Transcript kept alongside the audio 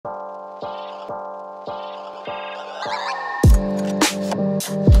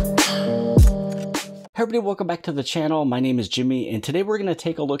Hey everybody, welcome back to the channel. My name is Jimmy, and today we're going to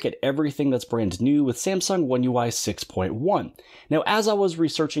take a look at everything that's brand new with Samsung One UI 6.1. Now, as I was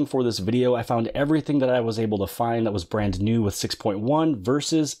researching for this video, I found everything that I was able to find that was brand new with 6.1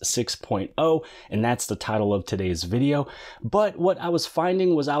 versus 6.0, and that's the title of today's video. But what I was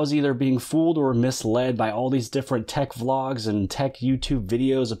finding was I was either being fooled or misled by all these different tech vlogs and tech YouTube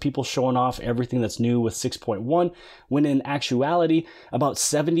videos of people showing off everything that's new with 6.1, when in actuality, about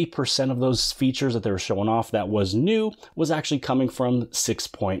 70% of those features that they were showing off that was new was actually coming from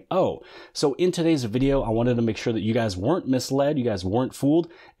 6.0. So in today's video, I wanted to make sure that you guys weren't misled, you guys weren't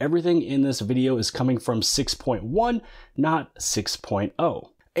fooled. Everything in this video is coming from 6.1, not 6.0.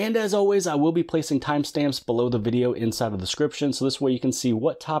 And as always, I will be placing timestamps below the video inside of the description, so this way you can see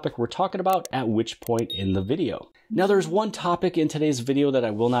what topic we're talking about at which point in the video. Now, there's one topic in today's video that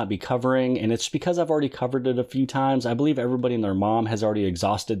I will not be covering, and it's because I've already covered it a few times. I believe everybody and their mom has already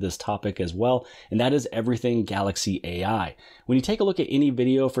exhausted this topic as well, and that is everything Galaxy AI. When you take a look at any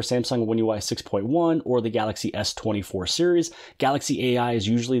video for Samsung One UI 6.1 or the Galaxy S24 series, Galaxy AI is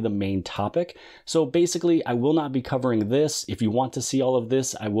usually the main topic. So basically, I will not be covering this. If you want to see all of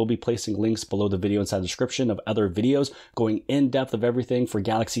this, I will be placing links below the video inside the description of other videos going in depth of everything for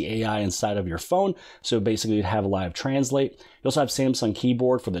Galaxy AI inside of your phone. So basically, you'd have live translate. You also have Samsung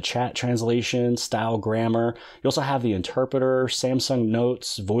keyboard for the chat translation, style grammar. You also have the interpreter, Samsung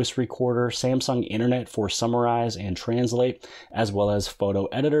Notes, voice recorder, Samsung Internet for summarize and translate, as well as photo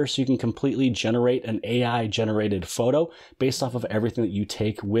editor. So you can completely generate an AI generated photo based off of everything that you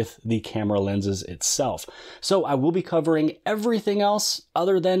take with the camera lenses itself. So I will be covering everything else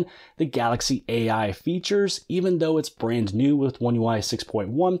other than the Galaxy AI features, even though it's brand new with One UI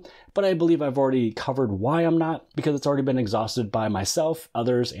 6.1, but I believe I've already covered why I'm not, because it's already been exhausted by myself,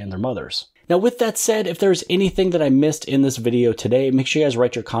 others, and their mothers. Now, with that said, if there's anything that I missed in this video today, make sure you guys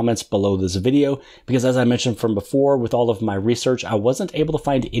write your comments below this video, because as I mentioned from before, with all of my research, I wasn't able to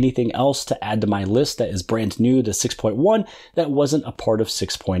find anything else to add to my list that is brand new to 6.1 that wasn't a part of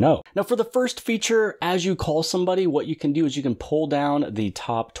 6.0. Now, for the first feature, as you call somebody, what you can do is you can pull down the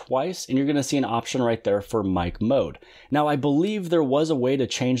top twice, and you're going to see an option right there for mic mode. Now, I believe there was a way to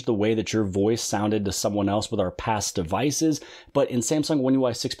change the way that your voice sounded to someone else with our past devices, but in Samsung One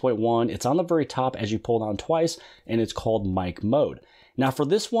UI 6.1, it's on the very top as you pull down twice, and it's called mic mode. Now for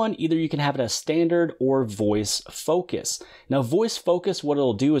this one, either you can have it as standard or voice focus. Now voice focus, what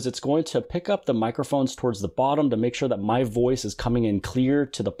it'll do is it's going to pick up the microphones towards the bottom to make sure that my voice is coming in clear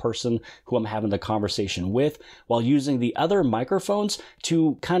to the person who I'm having the conversation with, while using the other microphones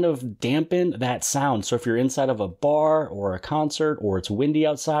to kind of dampen that sound. So if you're inside of a bar or a concert, or it's windy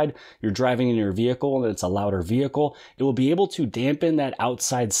outside, you're driving in your vehicle and it's a louder vehicle, it will be able to dampen that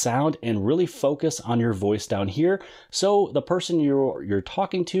outside sound and really focus on your voice down here. So the person you're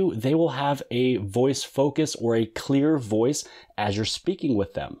talking to, they will have a voice focus or a clear voice as you're speaking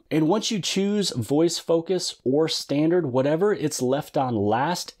with them. And once you choose voice focus or standard, whatever it's left on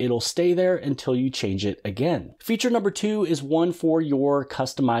last, it'll stay there until you change it again. Feature number 2 is one for your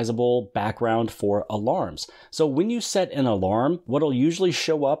customizable background for alarms. So when you set an alarm, what'll usually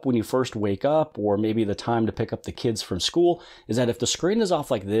show up when you first wake up, or maybe the time to pick up the kids from school, is that if the screen is off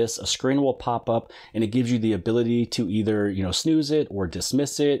like this, a screen will pop up and it gives you the ability to either, snooze it or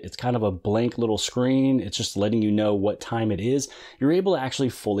dismiss it. It's kind of a blank little screen. It's just letting you know what time it is. You're able to actually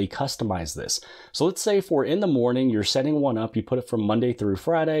fully customize this. So let's say for in the morning, you're setting one up, you put it from Monday through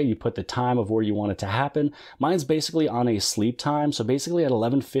Friday, you put the time of where you want it to happen. Mine's basically on a sleep time. So basically at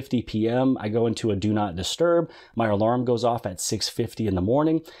 11:50 p.m., I go into a do not disturb. My alarm goes off at 6:50 in the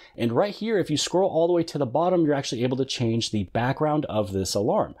morning. And right here, if you scroll all the way to the bottom, you're actually able to change the background of this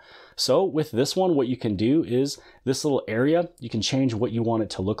alarm. So with this one, what you can do is this little area, you can change what you want it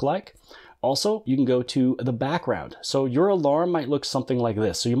to look like. Also, you can go to the background. So your alarm might look something like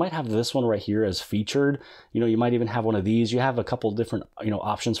this. So you might have this one right here as featured. You might even have one of these. You have a couple different,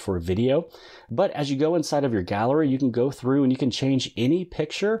 options for video. But as you go inside of your gallery, you can go through and you can change any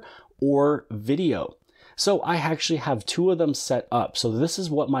picture or video. So I actually have 2 of them set up. So this is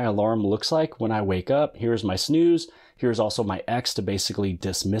what my alarm looks like when I wake up. Here's my snooze. Here's also my X to basically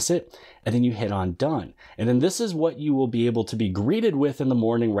dismiss it. And then you hit on done. And then this is what you will be able to be greeted with in the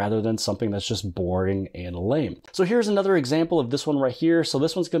morning rather than something that's just boring and lame. So here's another example of this one right here. So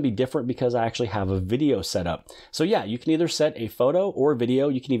this one's going to be different because I actually have a video set up. So yeah, you can either set a photo or video.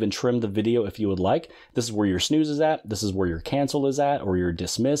 You can even trim the video if you would like. This is where your snooze is at. This is where your cancel is at, or your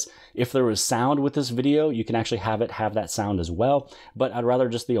dismiss. If there was sound with this video, you can actually have it have that sound as well. But I'd rather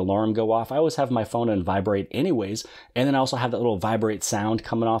just the alarm go off. I always have my phone on vibrate anyways. And then I also have that little vibrate sound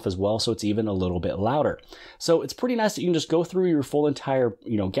coming off as well, so it's even a little bit louder. So it's pretty nice that you can just go through your full entire,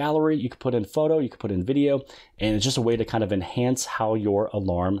 gallery. You could put in photo, you could put in video, and it's just a way to kind of enhance how your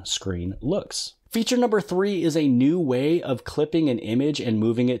alarm screen looks. Feature number 3 is a new way of clipping an image and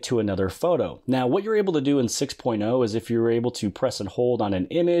moving it to another photo. Now, what you're able to do in 6.0 is if you're able to press and hold on an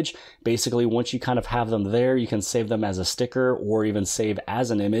image, basically once you kind of have them there, you can save them as a sticker or even save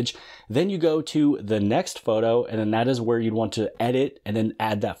as an image. Then you go to the next photo, and then that is where you'd want to edit and then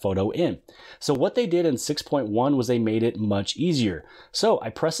add that photo in. So what they did in 6.1 was they made it much easier. So I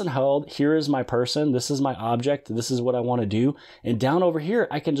press and hold, here is my person, this is my object, this is what I want to do. And down over here,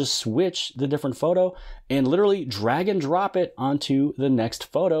 I can just switch the different photo and literally drag and drop it onto the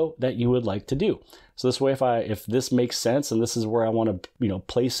next photo that you would like to do. So this way, if this makes sense and this is where I want to,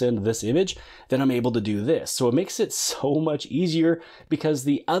 place in this image, then I'm able to do this. So it makes it so much easier, because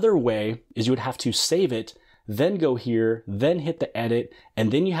the other way is you would have to save it, then go here, then hit the edit,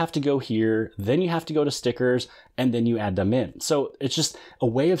 and then you have to go here, then you have to go to stickers, and then you add them in. So it's just a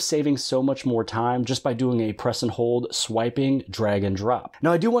way of saving so much more time just by doing a press and hold, swiping, drag and drop.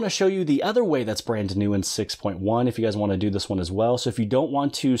 Now I do want to show you the other way that's brand new in 6.1 if you guys want to do this one as well. So if you don't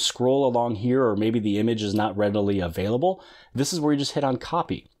want to scroll along here, or maybe the image is not readily available, this is where you just hit on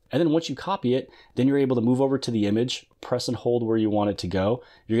copy. And then once you copy it, then you're able to move over to the image, press and hold where you want it to go.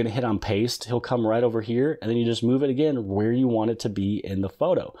 You're going to hit on paste. He'll come right over here, and then you just move it again where you want it to be in the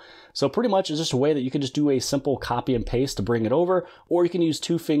photo. So pretty much it's just a way that you can just do a simple copy and paste to bring it over, or you can use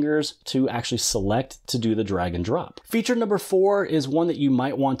 2 fingers to actually select to do the drag and drop. Feature number 4 is one that you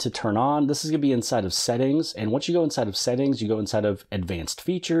might want to turn on. This is going to be inside of settings. And once you go inside of settings, you go inside of advanced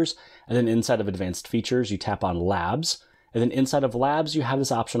features, and then inside of advanced features, you tap on labs. And then inside of labs, you have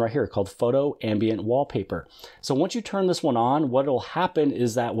this option right here called Photo Ambient Wallpaper. So once you turn this one on, what will happen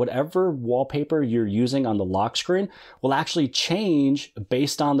is that whatever wallpaper you're using on the lock screen will actually change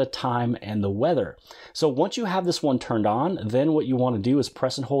based on the time and the weather. So once you have this one turned on, then what you want to do is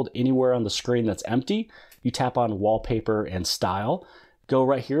press and hold anywhere on the screen that's empty. You tap on Wallpaper and Style. Go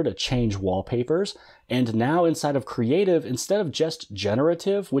right here to change wallpapers. And now inside of creative, instead of just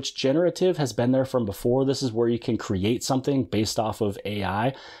generative, which generative has been there from before, this is where you can create something based off of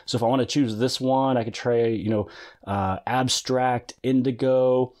AI. So if I want to choose this one, I could try, abstract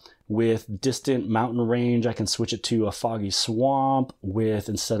indigo with distant mountain range. I can switch it to a foggy swamp with,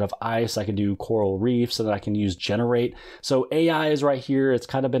 instead of ice, I can do coral reef, so that I can use generate. So AI is right here. It's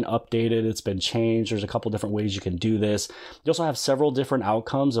kind of been updated. It's been changed. There's a couple different ways you can do this. You also have several different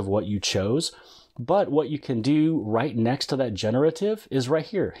outcomes of what you chose. But what you can do right next to that generative is right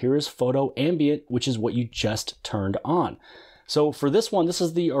here. Here is Photo Ambient, which is what you just turned on. So for this one, this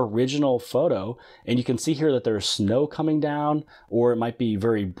is the original photo, and you can see here that there's snow coming down, or it might be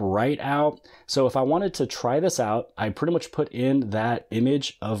very bright out. So if I wanted to try this out, I pretty much put in that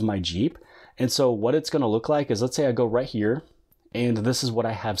image of my Jeep. And so what it's going to look like is, let's say I go right here, and this is what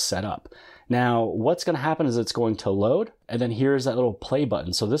I have set up. Now, what's going to happen is it's going to load, and then here's that little play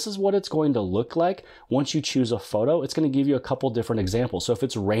button. So this is what it's going to look like once you choose a photo. It's going to give you a couple different examples. So if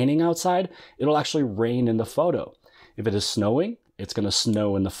it's raining outside, it'll actually rain in the photo. If it is snowing, it's going to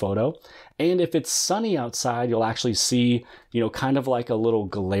snow in the photo. And if it's sunny outside, you'll actually see, kind of like a little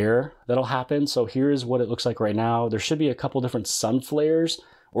glare that'll happen. So here's what it looks like right now. There should be a couple different sun flares,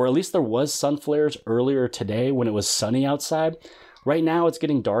 or at least there was sun flares earlier today when it was sunny outside. Right now it's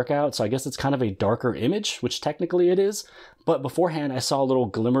getting dark out, so I guess it's kind of a darker image, which technically it is. But beforehand, I saw little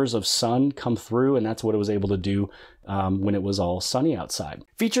glimmers of sun come through, and that's what it was able to do when it was all sunny outside.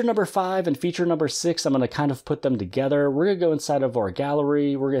 Feature number 5 and feature number 6, I'm going to kind of put them together. We're going to go inside of our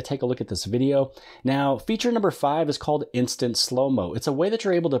gallery. We're going to take a look at this video. Now, feature number 5 is called Instant Slow-Mo. It's a way that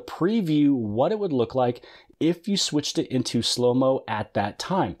you're able to preview what it would look like if you switched it into slow-mo at that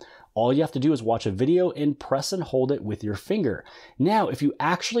time. All you have to do is watch a video and press and hold it with your finger. Now, if you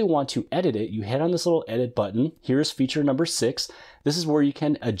actually want to edit it, you hit on this little edit button. Here's feature number 6. This is where you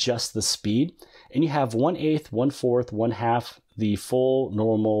can adjust the speed. And you have 1/8, 1/4, 1/2, the full,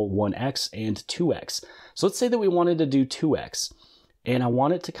 normal, 1x, and 2x. So let's say that we wanted to do 2x. And I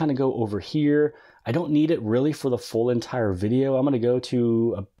want it to kind of go over here. I don't need it really for the full entire video. I'm going to go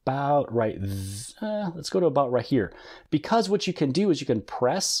to about let's go to about right here. Because what you can do is you can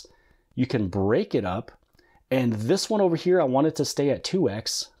press, you can break it up, and this one over here, I want it to stay at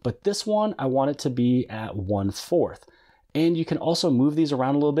 2x, but this one, I want it to be at 1/4. And you can also move these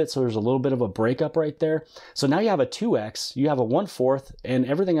around a little bit, so there's a little bit of a breakup right there. So now you have a 2x, you have a 1/4, and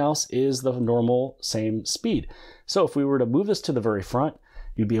everything else is the normal same speed. So if we were to move this to the very front,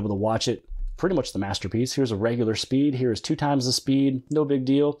 you'd be able to watch it, pretty much the masterpiece. Here's a regular speed, here's 2 times the speed, no big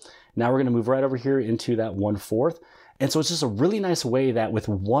deal. Now we're gonna move right over here into that 1/4. And so it's just a really nice way that with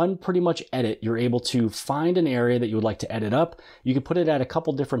one pretty much edit, you're able to find an area that you would like to edit up. You can put it at a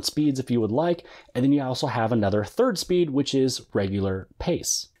couple different speeds if you would like. And then you also have another third speed, which is regular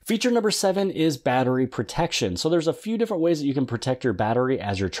pace. Feature number 7 is battery protection. So there's a few different ways that you can protect your battery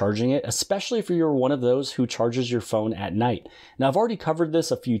as you're charging it, especially if you're one of those who charges your phone at night. Now, I've already covered this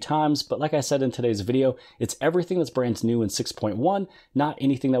a few times, but like I said in today's video, it's everything that's brand new in 6.1, not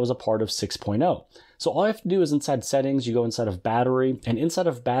anything that was a part of 6.0. So all you have to do is inside settings, you go inside of battery, and inside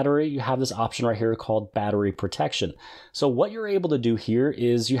of battery, you have this option right here called battery protection. So what you're able to do here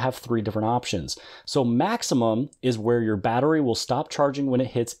is you have 3 different options. So maximum is where your battery will stop charging when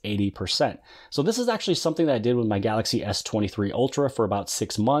it hits 80%. So this is actually something that I did with my Galaxy S23 Ultra for about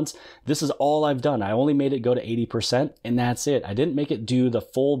 6 months. This is all I've done. I only made it go to 80%, and that's it. I didn't make it do the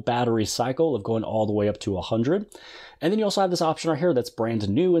full battery cycle of going all the way up to 100. And then you also have this option right here that's brand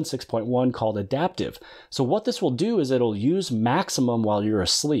new in 6.1 called adaptive. So what this will do is it'll use maximum while you're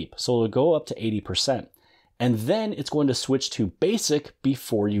asleep. So it'll go up to 80%. And then it's going to switch to basic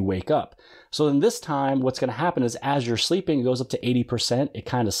before you wake up. So then this time, what's going to happen is as you're sleeping, it goes up to 80%. It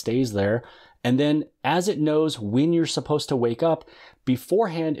kind of stays there. And then as it knows when you're supposed to wake up,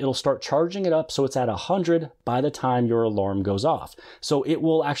 beforehand, it'll start charging it up so it's at 100 by the time your alarm goes off. So it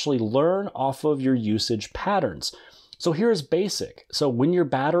will actually learn off of your usage patterns. So here's basic. So when your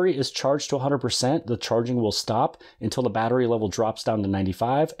battery is charged to 100%, the charging will stop until the battery level drops down to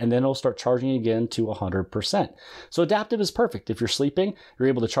 95, and then it'll start charging again to 100%. So adaptive is perfect. If you're sleeping, you're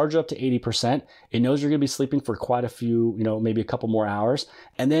able to charge it up to 80%. It knows you're gonna be sleeping for quite a few, maybe a couple more hours.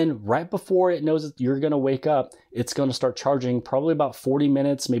 And then right before it knows that you're gonna wake up, it's gonna start charging probably about 40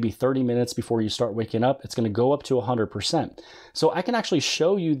 minutes, maybe 30 minutes before you start waking up. It's gonna go up to 100%. So I can actually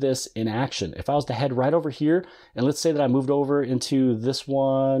show you this in action. If I was to head right over here, and let's say that I moved over into this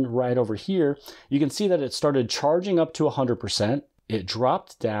one right over here, you can see that it started charging up to 100%. It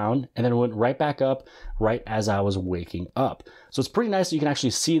dropped down and then went right back up right as I was waking up. So it's pretty nice that you can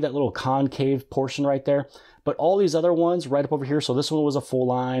actually see that little concave portion right there. But all these other ones right up over here, so this one was a full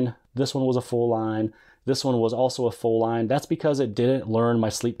line, this one was a full line, this one was also a full line. That's because it didn't learn my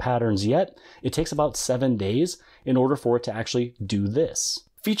sleep patterns yet. It takes about 7 days in order for it to actually do this.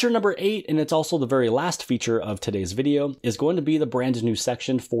 Feature number 8, and it's also the very last feature of today's video, is going to be the brand new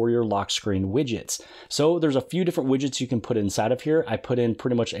section for your lock screen widgets. So there's a few different widgets you can put inside of here. I put in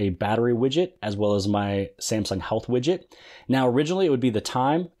pretty much a battery widget as well as my Samsung Health widget. Now originally it would be the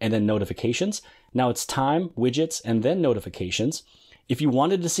time and then notifications. Now it's time, widgets, and then notifications. If you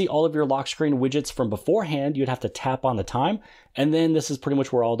wanted to see all of your lock screen widgets from beforehand, you'd have to tap on the time. And then this is pretty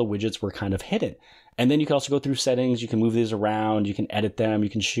much where all the widgets were kind of hidden. And then you can also go through settings. You can move these around. You can edit them. You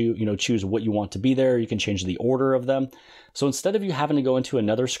can choose what you want to be there. You can change the order of them. So instead of you having to go into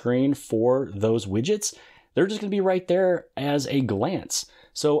another screen for those widgets, they're just going to be right there as a glance.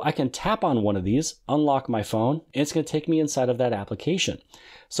 So I can tap on one of these, unlock my phone, and it's going to take me inside of that application.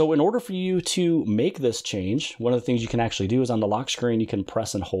 So in order for you to make this change, one of the things you can actually do is on the lock screen, you can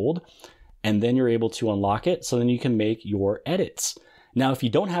press and hold, and then you're able to unlock it. So then you can make your edits. Now, if you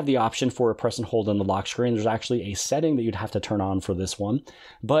don't have the option for a press and hold on the lock screen, there's actually a setting that you'd have to turn on for this one.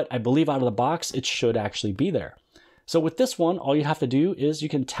 But I believe out of the box, it should actually be there. So with this one, all you have to do is you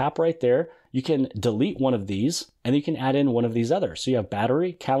can tap right there. You can delete one of these and you can add in one of these others. So you have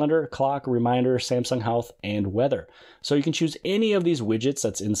battery, calendar, clock, reminder, Samsung Health, and weather. So you can choose any of these widgets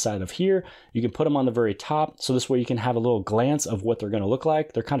that's inside of here. You can put them on the very top. So this way you can have a little glance of what they're going to look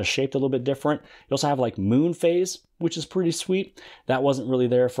like. They're kind of shaped a little bit different. You also have like moon phase, which is pretty sweet. That wasn't really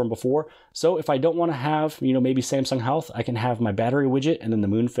there from before. So if I don't want to have, maybe Samsung Health, I can have my battery widget and then the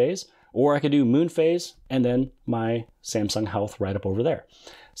moon phase. Or I could do moon phase and then my Samsung Health right up over there.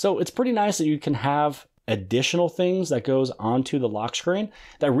 So it's pretty nice that you can have additional things that goes onto the lock screen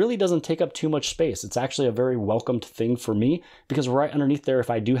that really doesn't take up too much space. It's actually a very welcomed thing for me because right underneath there, if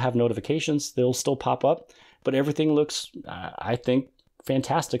I do have notifications, they'll still pop up, but everything looks, I think,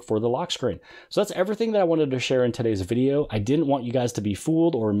 fantastic for the lock screen. So that's everything that I wanted to share in today's video. I didn't want you guys to be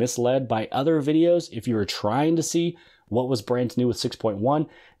fooled or misled by other videos. If you were trying to see what was brand new with 6.1,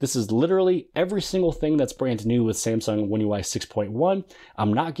 this is literally every single thing that's brand new with Samsung One UI 6.1.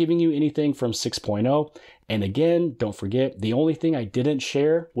 I'm not giving you anything from 6.0. And again, don't forget, the only thing I didn't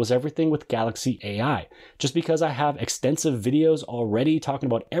share was everything with Galaxy AI. Just because I have extensive videos already talking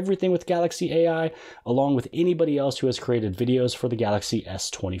about everything with Galaxy AI, along with anybody else who has created videos for the Galaxy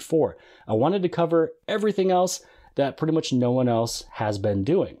S24. I wanted to cover everything else that pretty much no one else has been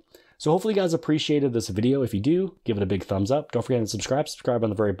doing. So hopefully you guys appreciated this video. If you do, give it a big thumbs up. Don't forget to subscribe. Subscribe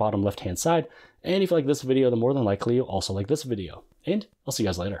on the very bottom left-hand side. And if you like this video, then more than likely you'll also like this video. And I'll see you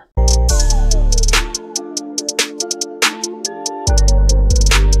guys later.